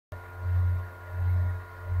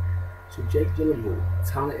So Jake Gyllenhaall,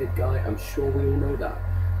 talented guy, I'm sure we all know that.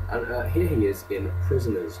 And here he is in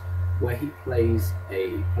Prisoners, where he plays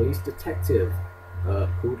a police detective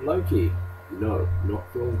called Loki. No,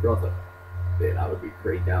 not Thor's brother. Yeah, that would be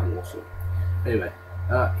pretty damn awesome. Anyway,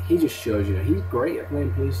 he just shows, he's great at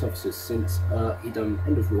playing police officers since he done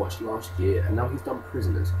End of Watch last year, and now he's done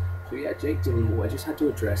Prisoners. So yeah, Jake Gyllenhaal, I just had to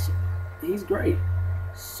address, he's great.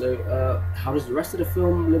 So how does the rest of the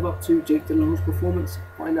film live up to Jake Gyllenhaal's performance?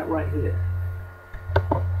 Find out right here.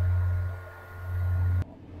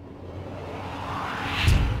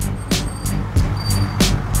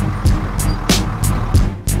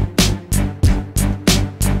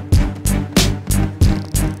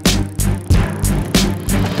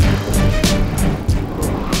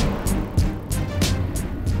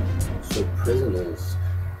 So Prisoners.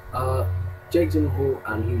 Jake Gyllenhaal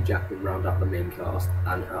and Hugh Jackman round out the main cast,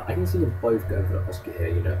 and I can see them both going for the Oscar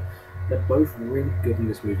here. They're both really good in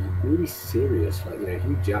this movie, really serious. Like,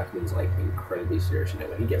 Hugh Jackman's like incredibly serious.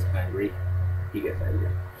 When he gets angry, he gets angry.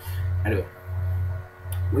 Anyway,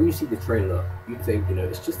 when you see the trailer, you think,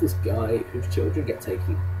 it's just this guy whose children get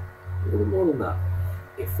taken. A little more than that.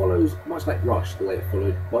 It follows, much like Rush, the way it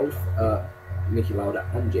followed both Niki Lauda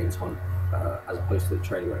and James Hunt, as opposed to the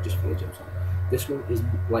trailer where it just followed James Hunt. This one is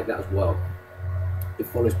like that as well. It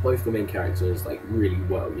follows both the main characters like really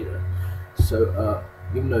well, So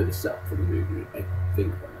you'll know the setup for the movie, I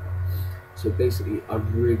think, by now. So basically, I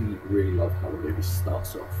really, really love how the movie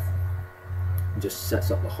starts off. It just sets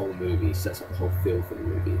up the whole movie, sets up the whole feel for the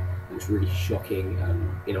movie. And it's really shocking and,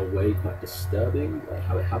 in a way, quite disturbing, like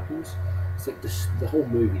how it happens. It's like the whole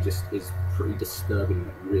movie just is pretty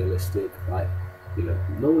disturbing, realistic. Like,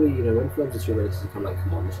 normally, when films are surrealistic, I'm like,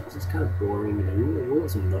 come on, this is kind of boring. We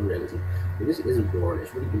want some non-realism. But this isn't boring.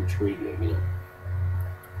 It's really intriguing.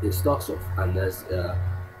 It starts off, and there's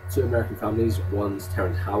two American families. One's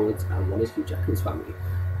Terrence Howard's, and one is Hugh Jackman's family.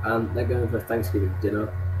 And they're going for a Thanksgiving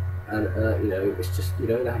dinner. And it's just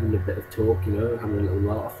they're having a bit of talk, having a little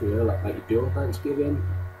laugh, like you do on Thanksgiving.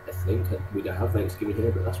 I think we don't have Thanksgiving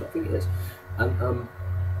here, but that's what I think it is. And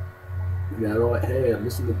like, hey, I'm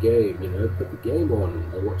missing the game, put the game on.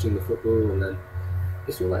 And they're watching the football, and then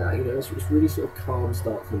it's all like that, it's really sort of calm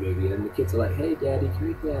start to the movie. And the kids are like, hey, daddy, can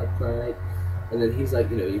we play outside? And then he's like,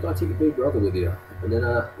 you gotta take your big brother with you. And then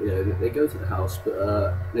they go to the house,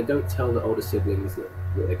 but they don't tell the older siblings that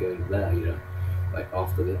they're going there, like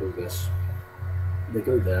after all this. They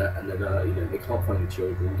go there, and then they can't find the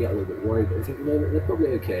children, get a little bit worried, but they think they're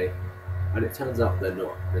probably okay. And it turns out they're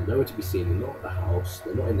not. They're nowhere to be seen. They're not at the house.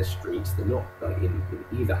 They're not in the streets. They're not like in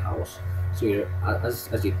either house. So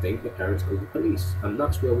as you'd think, the parents call the police, and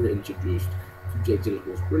that's where we're introduced to Jake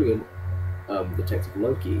Gyllenhaal's brilliant detective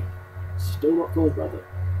Loki, still not Thor's brother.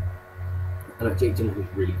 And Jake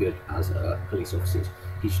Gyllenhaal's really good as police officers.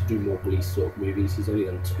 He should do more police sort of movies. He's only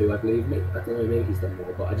done 2, I believe. I don't know, maybe he's done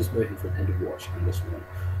more, but I just know him from End of Watch and this one.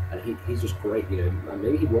 And he's just great, and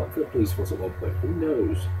maybe he worked for the police force at one point. Who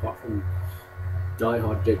knows? Apart from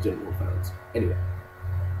die-hard Jake Gyllenhaal fans. Anyway,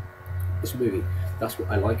 this movie, that's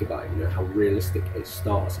what I like about it. How realistic it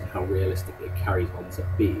starts and how realistic it carries on to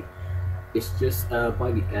be. It's just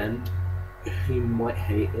by the end, you might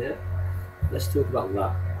hate it. Let's talk about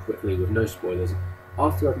that quickly with no spoilers.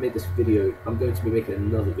 After I've made this video, I'm going to be making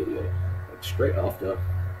another video, like straight after,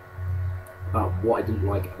 about what I didn't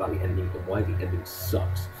like about the ending and why the ending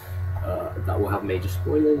sucks. That will have major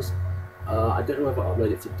spoilers. I don't know if I'll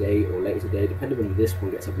upload it today or later today, depending on when this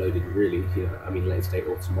one gets uploaded, really. Later today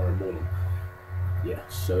or tomorrow morning. Yeah,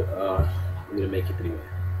 so I'm going to make it anyway.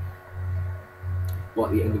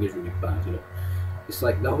 But the ending is really bad, It's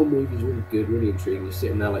like, that whole movie is really good, really intriguing. You're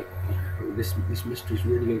sitting there like, this mystery's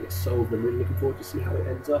really going to get solved. I'm really looking forward to see how it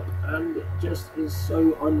ends up. And it just is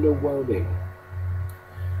so underwhelming.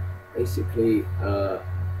 Basically,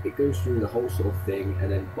 it goes through the whole sort of thing,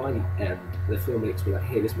 and then by the end, the filmmakers were like,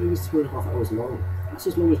 hey, this movie's 2.5 hours long. That's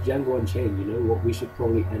as long as Django Unchained. You know what? We should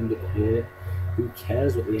probably end it here. Who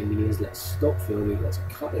cares what the ending is? Let's stop filming. Let's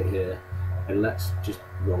cut it here, and let's just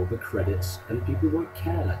roll the credits, and people won't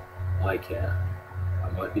care. I care. I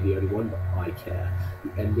might be the only one, but I care.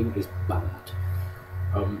 The ending is bad.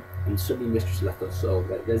 And so many mysteries left unsolved.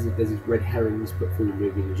 Like there's these red herrings put through the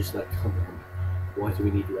movie, and you're just like, come on. Why do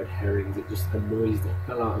we need red herrings? It just annoys the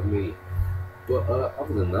hell out of me. But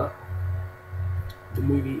other than that, the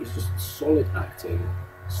movie is just solid acting,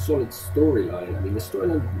 solid storyline. I mean, the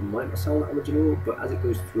storyline might not sound that original, but as it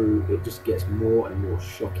goes through, it just gets more and more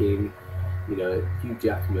shocking. Hugh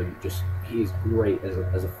Jackman, he is great as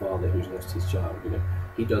a father who's lost his child.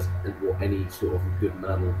 He does what any sort of good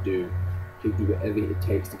man will do. he'll do whatever it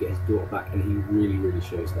takes to get his daughter back, and he really, really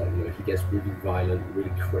shows that. You know, he gets really violent,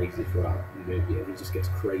 really crazy throughout the movie, and he just gets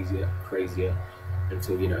crazier, crazier,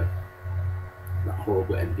 until, you know, that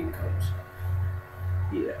horrible ending comes.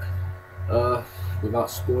 Yeah. Without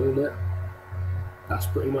spoiling it, that's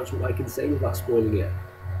pretty much what I can say without spoiling it,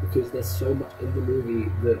 because there's so much in the movie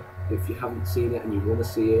that if you haven't seen it and you want to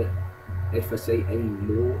see it, if I say any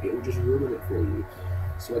more, it will just ruin it for you.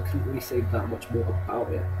 So I couldn't really say that much more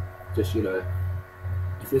about it. Just, you know,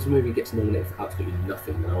 if this movie gets nominated for absolutely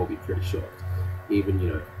nothing, then I'll be pretty shocked. Even, you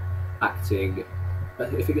know, acting.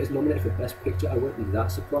 If it gets nominated for Best Picture, I won't be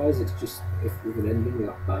that surprised. It's just, if with an ending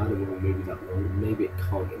that bad and with a movie that long, maybe it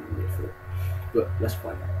can't get nominated for it. But let's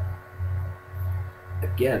find out.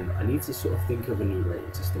 Again, I need to sort of think of a new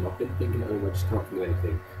rating system. I've been thinking over, I just can't think of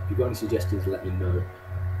anything. If you've got any suggestions, let me know.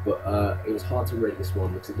 But it was hard to rate this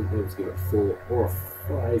one because I didn't know if to give it a 4 or a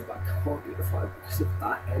 5, but I can't give it a 5 because of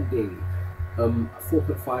that ending.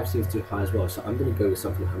 4.5 seems too high as well, so I'm going to go with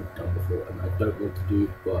something I haven't done before and I don't want to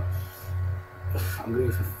do, but I'm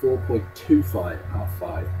going for 4.25 out of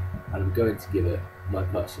 5, and I'm going to give it my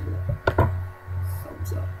personal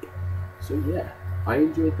thumbs up. So yeah, I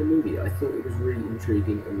enjoyed the movie. I thought it was really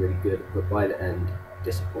intriguing and really good, but by the end,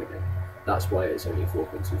 disappointing. That's why it's only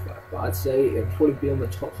 4.25. But I'd say it'd probably be on the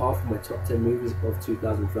top half of my top 10 movies of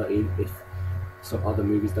 2013 if some other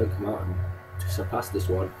movies don't come out and surpass this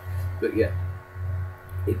one. But yeah,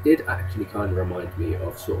 it did actually kind of remind me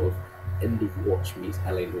of sort of End of Watch meets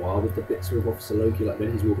LA Noire with the bits with Officer Loki. Like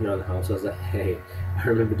when he's walking around the house, I was like, hey, I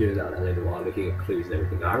remember doing that in LA Noire, looking at clues and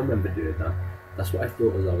everything. I remember doing that. That's what I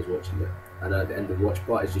thought as I was watching it. And at the end of the watch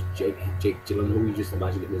part is just Jake Gyllenhaal. You just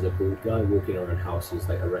imagine him as a bald guy walking around houses,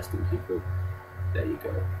 like arresting people. There you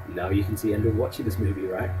go. Now you can see end of watching this movie,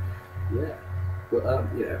 right? Yeah. But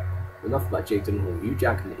you know, enough about Jake Gyllenhaal. Hugh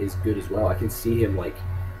Jackman is good as well. I can see him, like,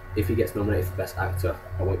 if he gets nominated for Best Actor,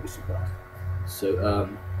 I won't be surprised. So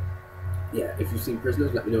yeah, if you've seen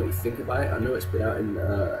Prisoners, let me know what you think about it. I know it's been out in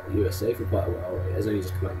USA for quite a while. It has only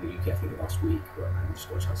just come out in the UK, I think, last week, but I haven't just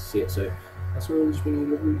got a chance to see it. So that's why I'm just bringing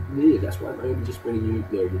you the review. That's why I'm only just bringing you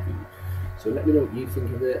the review. So let me know what you think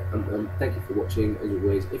of it, and thank you for watching. As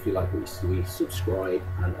always, if you like what you see, subscribe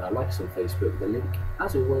and like us on Facebook. The link,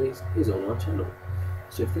 as always, is on our channel.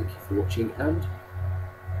 So thank you for watching, and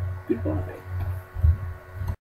goodbye.